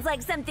 That sounds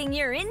like something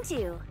you're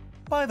into.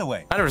 By the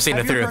way, I've never seen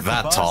an ethereal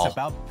that tall.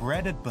 About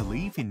breaded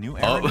belief in new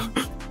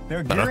Eridu?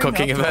 They're not a gearing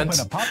cooking up event.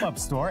 to open a pop-up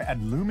store at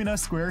Lumina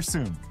Square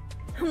soon.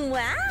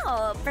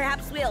 Wow,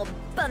 perhaps we'll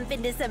bump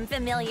into some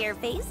familiar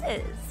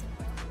faces.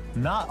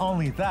 Not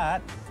only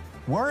that,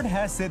 word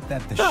has it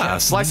that the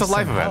slice of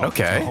life event.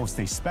 Okay. To host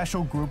a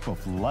special group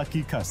of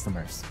lucky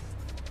customers.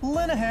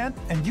 Lend a hand,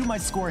 and you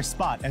might score a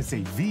spot as a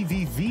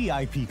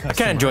VVVIP customer. I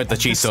kind of enjoyed the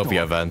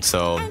Cheeseopia event,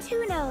 so And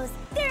who knows,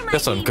 there might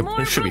this one be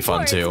more should be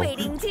fun too.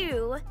 waiting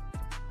too.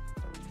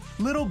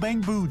 Little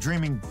Bangbu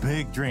dreaming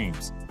big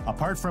dreams.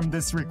 Apart from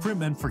this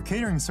recruitment for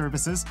catering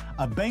services,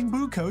 a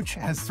Bangbu coach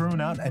has thrown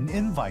out an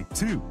invite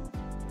too.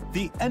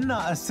 The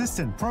Enna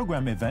Assistant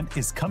Program event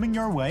is coming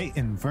your way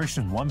in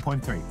version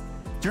 1.3.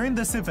 During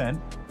this event,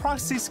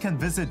 proxies can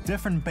visit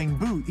different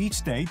Bangbu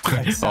each day to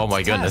accept oh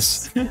my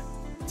goodness.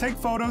 Take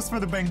photos for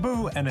the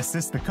Bangbu and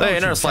assist the coach Hey,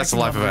 another in slice of checking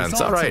life out the events.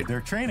 results All right. of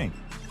their training.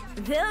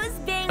 Those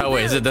Bangbu Oh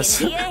wait, is it this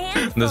can be a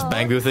handful. this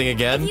Bangbu thing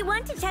again? If you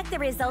want to check the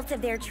results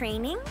of their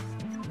training,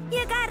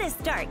 you gotta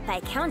start by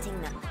counting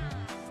them.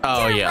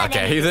 Oh yeah,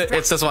 okay.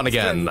 It's this one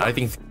again. I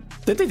think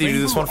did they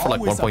do this one for like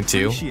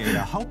 1.2? Appreciate a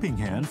helping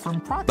hand from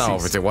proxies. No,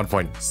 it's a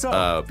 1.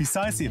 So,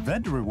 besides the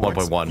event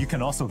rewards, 1.1. you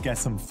can also get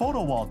some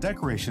photo wall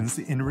decorations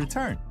in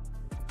return.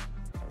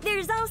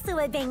 There's also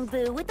a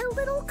Bangbu with a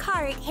little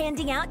card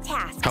handing out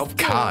tasks. Help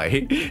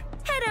Kai.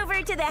 Head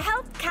over to the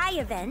Help Kai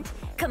event,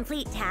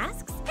 complete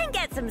tasks, and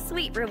get some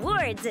sweet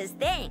rewards as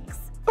thanks.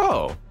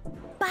 Oh.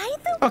 By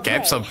the Okay,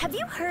 way, so have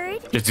you heard?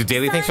 just do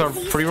daily things for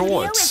Sanzi's free studio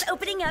rewards. is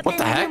opening up What in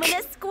the heck?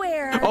 Lumina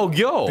Square. Oh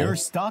yo. They're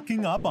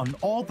stocking up on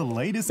all the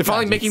latest. They're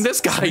finally gadgets. making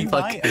this guy Swing by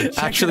like and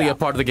check actually it a out.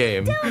 part of the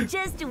game. Don't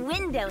just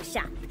window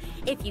shop.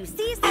 If you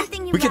see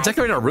something you We can like,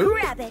 decorate our room?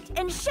 grab it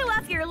and show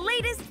off your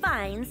latest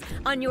finds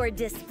on your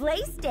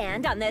display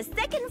stand on the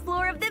second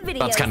floor of the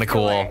video That's kind of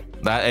store.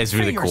 cool. That is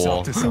really Treat yourself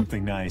cool. to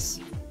something nice.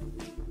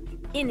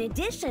 In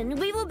addition,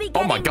 we will be Oh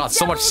getting my god,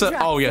 so much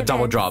double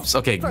double drops drops.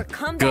 Okay, for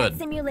combat good.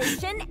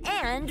 simulation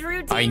and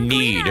routine I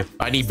need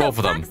cleanup. both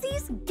of them.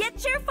 Proxies,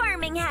 get your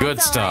farming hats Good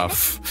on.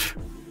 stuff.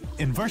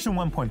 In version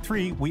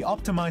 1.3, we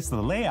optimized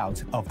the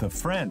layout of the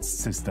France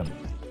system.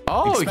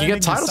 Oh, you can get Expanding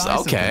the titles. size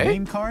of the Okay.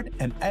 name card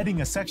and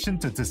adding a section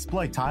to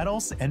display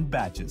titles and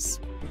badges.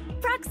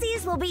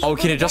 Proxies will be Oh, able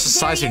can to adjust get the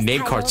size of your various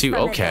name card titles too,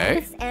 from okay.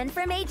 events and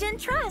from Agent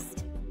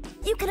Trust.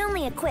 You can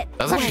only equip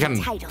That's one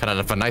actually title. kind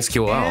of a nice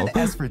QL. And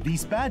as for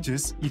these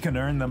badges, you can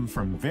earn them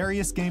from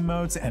various game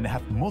modes and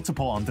have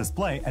multiple on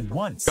display at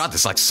once. God,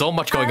 there's like so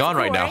much going Of on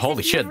right now. course, Holy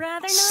if shit. you'd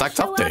rather not Psyched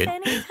show off update.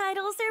 any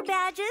titles or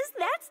badges,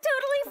 that's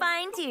totally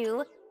fine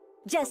too.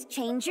 Just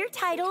change your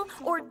title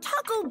or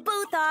toggle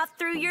both off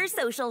through your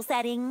social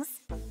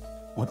settings.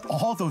 With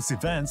all those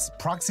events,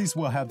 proxies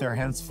will have their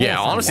hands full. Yeah,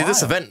 for a honestly,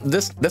 this while. event,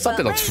 this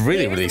update looks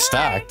really, really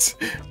stacked.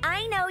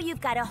 I know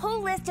you've got a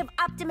whole list of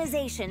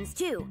optimizations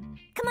too.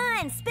 Come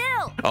on,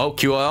 spill! Oh,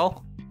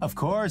 QL? Of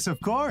course, of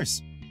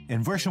course.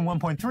 In version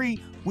 1.3,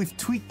 we've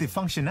tweaked the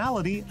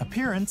functionality,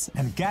 appearance,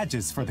 and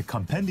gadgets for the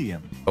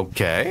compendium.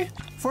 Okay.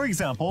 For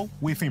example,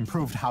 we've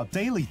improved how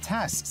daily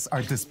tasks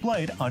are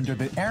displayed under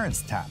the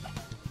Errands tab.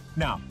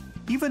 Now,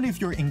 even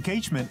if your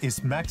engagement is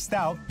maxed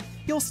out,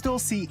 you'll still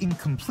see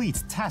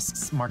incomplete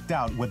tasks marked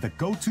out with the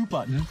Go To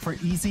button for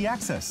easy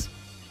access.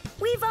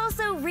 We've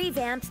also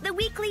revamped the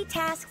weekly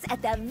tasks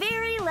at the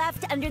very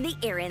left under the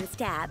Errands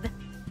tab.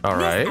 All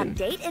right. This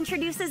update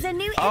introduces a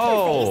new interface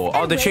Oh,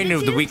 and they way changed to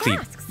the choose weekly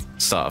tasks,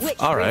 stuff. which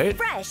All right.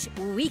 refresh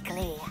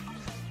weekly.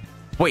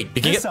 Wait,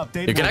 you can This get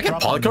update you can will I get drop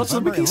on polygons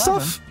in the November weekly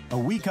 11th, stuff? a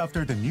week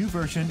after the new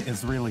version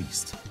is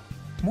released.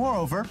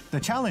 Moreover, the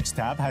Challenge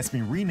tab has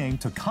been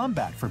renamed to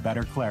Combat for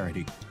better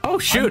clarity. Oh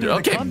shoot, Under the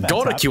okay, Combat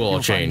go to tab, QL you'll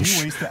find change.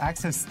 new ways to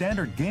access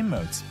standard game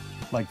modes,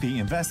 like the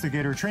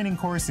Investigator Training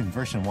Course in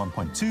version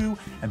 1.2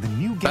 and the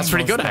new game That's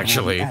pretty modes good, that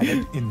will be actually.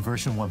 added in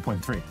version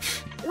 1.3.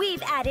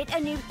 We've added a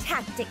new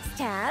Tactics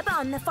tab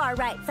on the far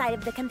right side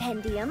of the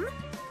compendium.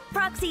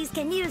 Proxies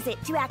can use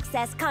it to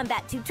access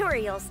combat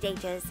tutorial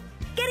stages,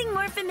 getting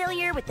more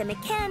familiar with the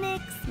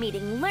mechanics,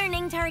 meeting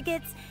learning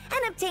targets, and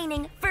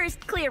obtaining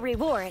first clear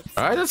rewards.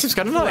 All right, that seems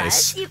kind of Plus,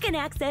 nice. you can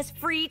access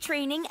free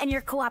training and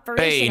your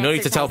cooperation. Hey, no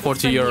need to teleport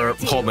to exercises from your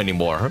here, too. home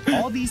anymore.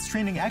 All these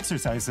training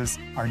exercises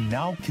are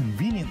now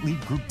conveniently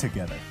grouped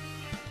together.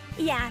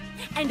 Yeah,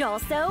 and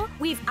also,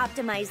 we've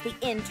optimized the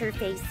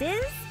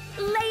interfaces,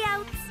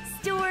 layouts,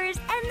 stores,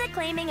 and the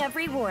claiming of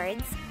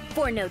rewards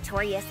for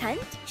Notorious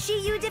Hunt,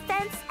 Shiyu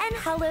Defense, and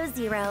Hollow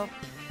Zero.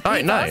 All right,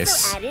 We've nice.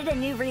 also added a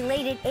new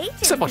related agent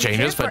Simple feature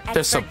changes, for but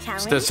they're so- expert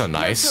challenge, they're so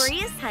nice.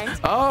 Notorious Hunt,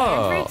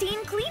 Oh. and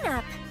routine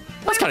cleanup.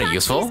 That's where kinda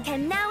useful. proxies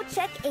can now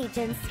check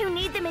agents who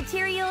need the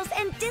materials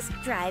and disk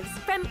drives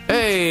from each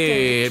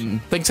Hey, stage.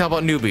 thanks how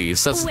about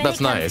newbies. That's When it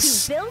comes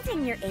nice. to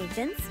building your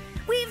agents,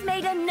 we've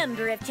made a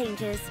number of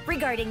changes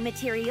regarding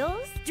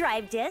materials,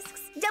 drive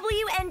disks,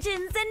 W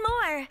engines, and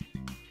more.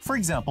 For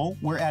example,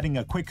 we're adding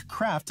a quick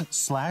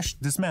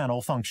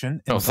craft/dismantle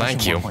function in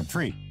version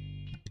 1.3.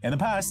 In the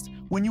past,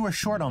 when you were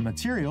short on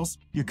materials,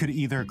 you could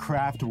either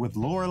craft with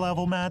lower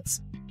level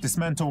mats,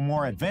 dismantle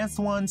more advanced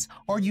ones,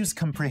 or use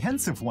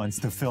comprehensive ones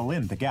to fill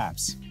in the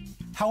gaps.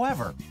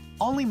 However,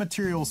 only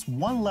materials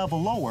one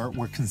level lower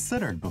were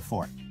considered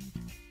before.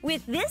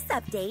 With this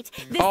update,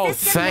 the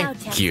system now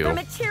checks for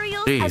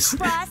materials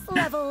across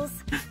levels.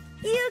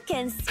 You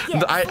can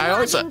skip. I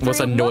always was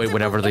annoyed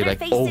whenever they like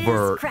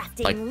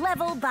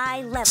level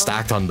by level,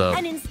 stacked on the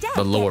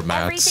lower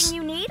mats. Everything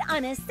you need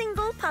on a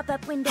single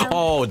pop-up window.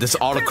 Oh, this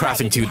auto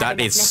crafting too. That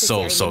is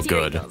so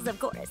good.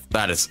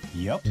 That is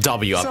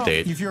W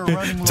update.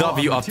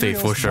 W update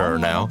for sure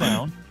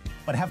now.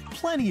 But have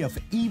plenty of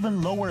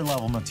even lower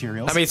level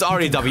materials. I mean, it's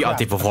already W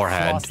update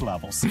beforehand.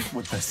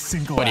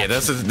 But yeah,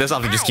 this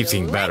update just keeps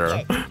getting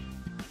better.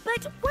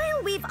 But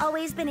while we've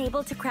always been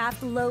able to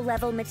craft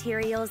low-level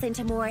materials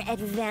into more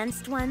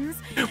advanced ones,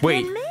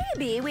 wait, then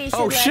maybe we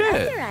should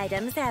let other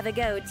items have a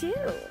go too.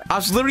 I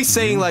was literally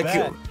saying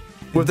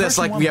with this,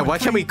 yeah, why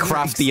can't we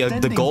craft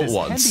the gold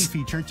ones?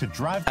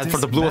 And for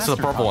the blue ones and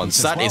the purple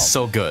ones, that is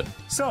so good.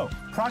 So,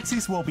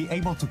 proxies will be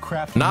able to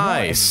craft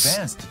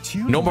nice.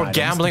 No more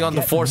gambling on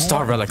the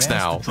 4-star relics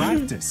now.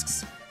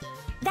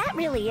 That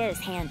really is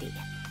handy.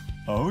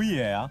 Oh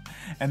yeah,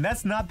 and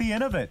that's not the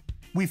end of it.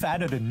 We've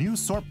added a new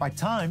sort by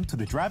time to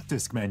the drive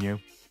disk menu.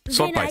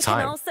 Sort by time.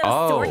 I can also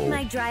sort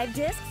my drive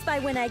disks by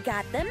when I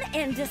got them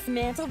and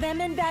dismantle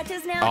them in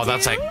batches now. Oh,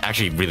 that's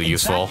actually really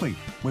useful. Exactly.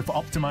 We've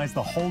optimized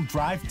the whole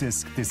drive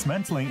disk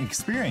dismantling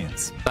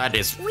experience. That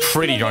is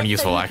pretty darn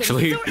useful,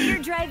 actually. Sort your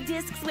drive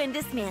disks when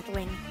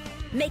dismantling.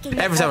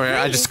 Every time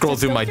I just scroll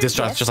through my disk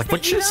drives, just like,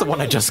 which is the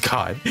one I just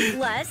got?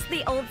 Plus,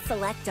 the old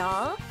Select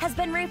All has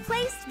been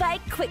replaced by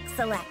Quick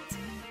Select.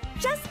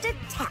 Just a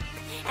tap,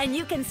 and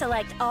you can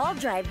select all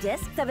drive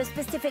disks of a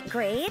specific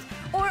grade,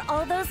 or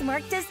all those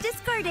marked as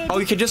discarded. Oh,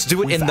 you can just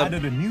do it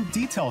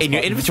in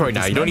your inventory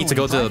now. You don't need to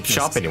go to the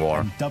shop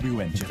anymore.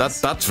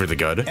 That's really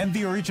good. And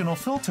the original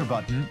filter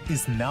button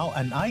is now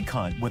an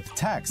icon with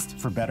text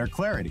for better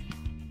clarity.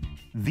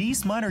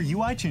 These minor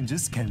UI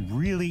changes can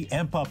really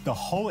amp up the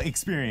whole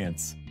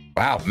experience.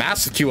 Wow,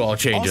 massive QL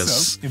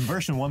changes. Also, in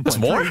version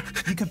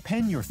 1.3, you can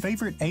pin your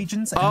favorite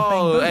agents and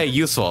hey,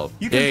 useful.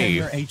 You can pin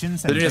your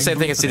agents and they're doing the same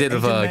thing as they did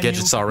with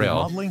Genshin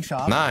Zero.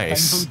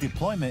 Nice.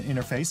 Deployment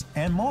interface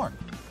and more.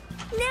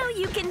 Now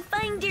you can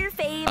find your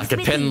faves. I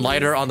can pin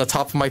lighter on the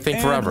top of my thing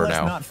forever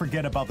now. Let's not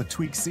forget about the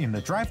tweaks in the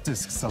drive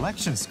disk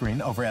selection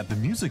screen over at the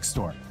music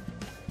store.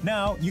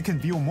 Now you can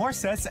view more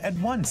sets at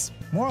once.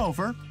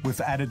 Moreover,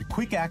 we've added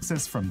quick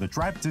access from the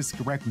drive disk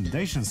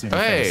recommendations interface.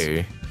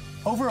 Hey.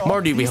 Overall,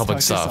 more DB helping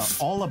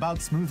stuff. Are all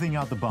about smoothing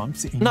out the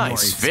bumps in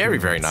nice, very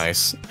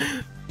nice.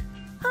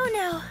 Oh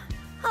no,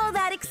 all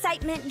that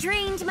excitement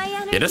drained my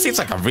energy. Yeah, this seems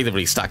like a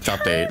really stacked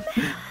update.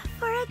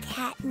 For a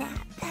cat nap.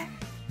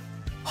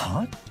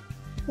 Huh?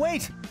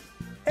 Wait.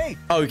 Hey.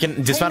 Oh, you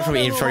can dismount from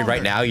the inventory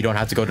right now. You don't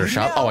have to go to the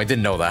shop. Oh, I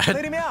didn't know that.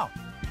 Let him out.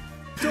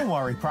 Don't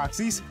worry,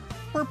 proxies.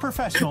 We're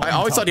professional. I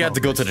always thought you had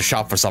to go to the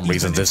shop for some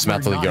reason to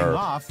dismantle your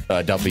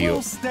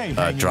W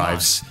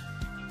drives.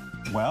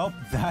 Well,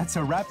 that's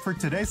a wrap for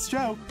today's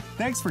show.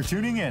 Thanks for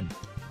tuning in.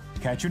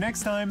 Catch you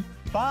next time.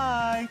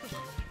 Bye.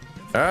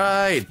 All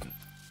right.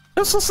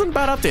 This wasn't a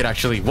bad update,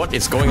 actually. What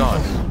is going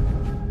on?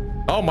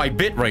 Oh, my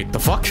bitrate. The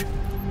fuck?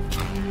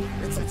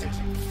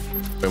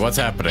 Wait, what's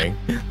happening?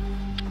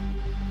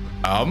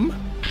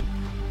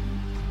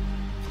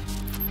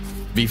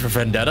 V for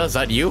Vendetta? Is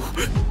that you?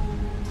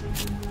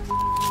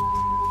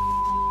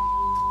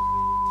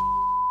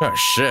 Oh,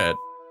 shit.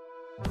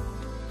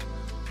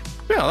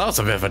 Yeah, that was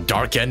a bit of a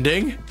dark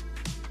ending.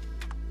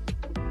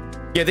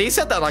 Yeah, they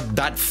said that, like,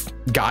 that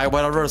guy,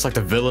 whatever, is like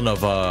the villain of,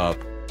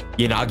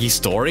 Yanagi's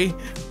story.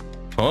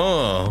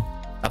 Oh.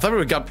 I thought we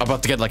were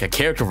about to get, like, a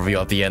character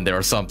reveal at the end there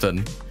or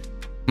something.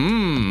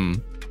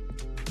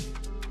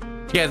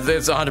 Yeah,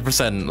 it's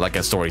 100% like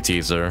a story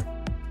teaser.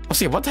 Oh,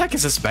 see, what the heck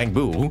is this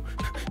Bangbu?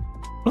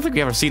 I don't think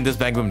we've ever seen this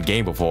Bangbu in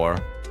game before.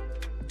 I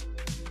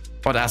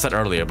wanted to ask that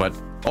earlier, but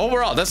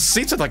overall, this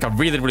seems like a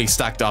really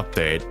stacked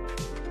update.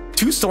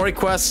 2 story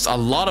quests, a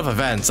lot of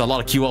events, a lot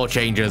of QL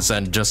changes,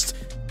 and just,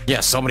 yeah,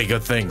 so many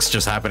good things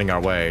just happening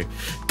our way.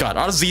 God,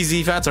 our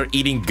ZZ fans are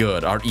eating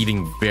good, are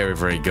eating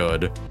very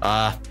good.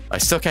 I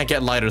still can't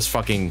get Lighter's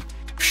fucking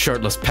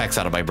shirtless pecs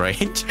out of my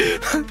brain.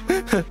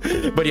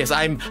 But yes,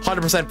 I'm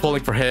 100%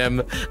 pulling for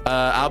him.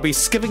 I'll be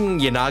skipping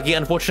Yanagi,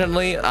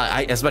 unfortunately.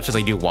 As much as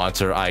I do want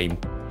her, I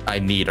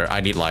need her. I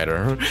need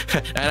Lighter.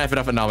 And I have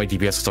enough Anami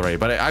DPS already.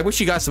 But I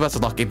wish you guys the best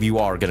of luck if you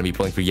are going to be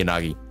pulling for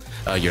Yanagi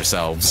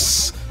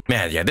yourselves.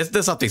 Man, yeah, this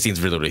update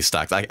seems really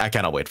stacked. I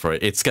cannot wait for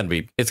it. It's gonna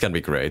be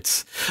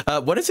great.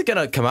 When is it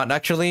gonna come out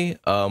actually?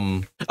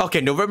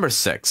 Okay, November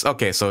 6th.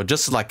 Okay, so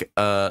just like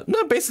no,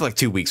 basically like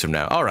 2 weeks from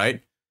now. All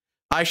right,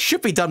 I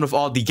should be done with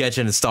all the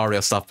Genshin and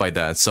Stario stuff by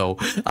then. So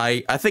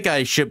I think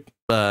I should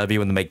be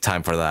able to make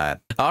time for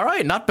that. All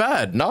right, not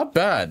bad.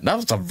 That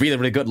was a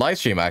really good live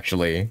stream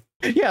actually.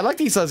 Yeah, I like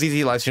these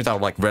ZZ live streams that are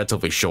like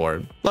relatively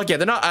short. Like, yeah,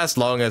 they're not as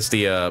long as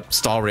the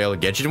Star Rail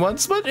and Genshin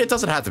ones, but it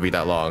doesn't have to be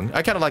that long.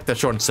 I kind of like the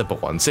short and simple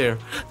ones here.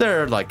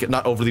 They're like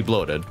not overly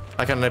bloated.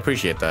 I kind of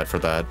appreciate that for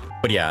that.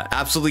 But yeah,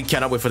 absolutely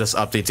cannot wait for this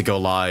update to go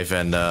live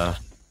and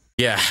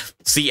yeah,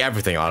 see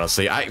everything,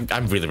 honestly.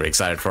 I'm really, really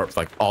excited for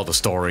like all the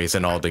stories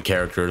and all the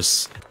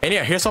characters. And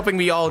yeah, here's hoping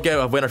we all get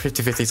a winner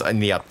 50-50s in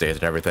the update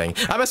and everything.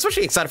 I'm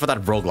especially excited for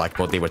that roguelike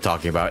mode they were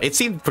talking about. It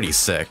seemed pretty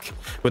sick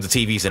with the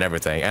TVs and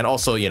everything. And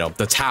also, you know,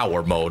 the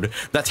tower mode.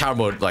 That tower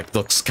mode like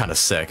looks kind of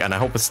sick. And I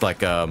hope it's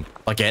like an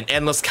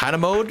endless kind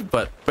of mode,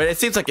 but it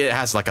seems like it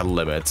has like a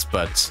limit.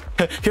 But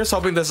here's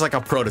hoping this is like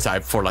a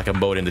prototype for like a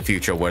mode in the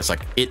future where it's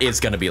like it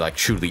is gonna be like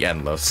truly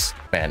endless.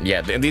 Man,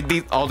 yeah,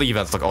 all the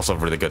events look also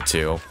really good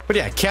too. But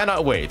yeah,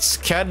 cannot wait.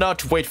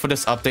 Cannot wait for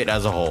this update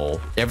as a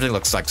whole. Everything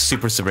looks like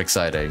super, super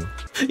exciting.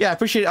 Yeah, I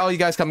appreciate all you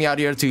guys coming out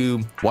here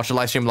to watch the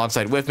live stream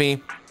alongside with me.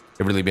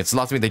 It really means a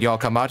lot to me that you all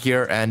come out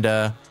here. And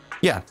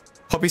yeah,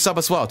 hope you sub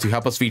as well to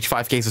help us reach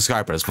 5K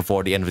subscribers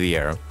before the end of the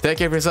year. Take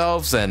care of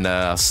yourselves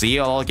and see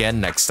you all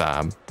again next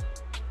time.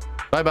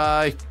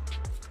 Bye-bye.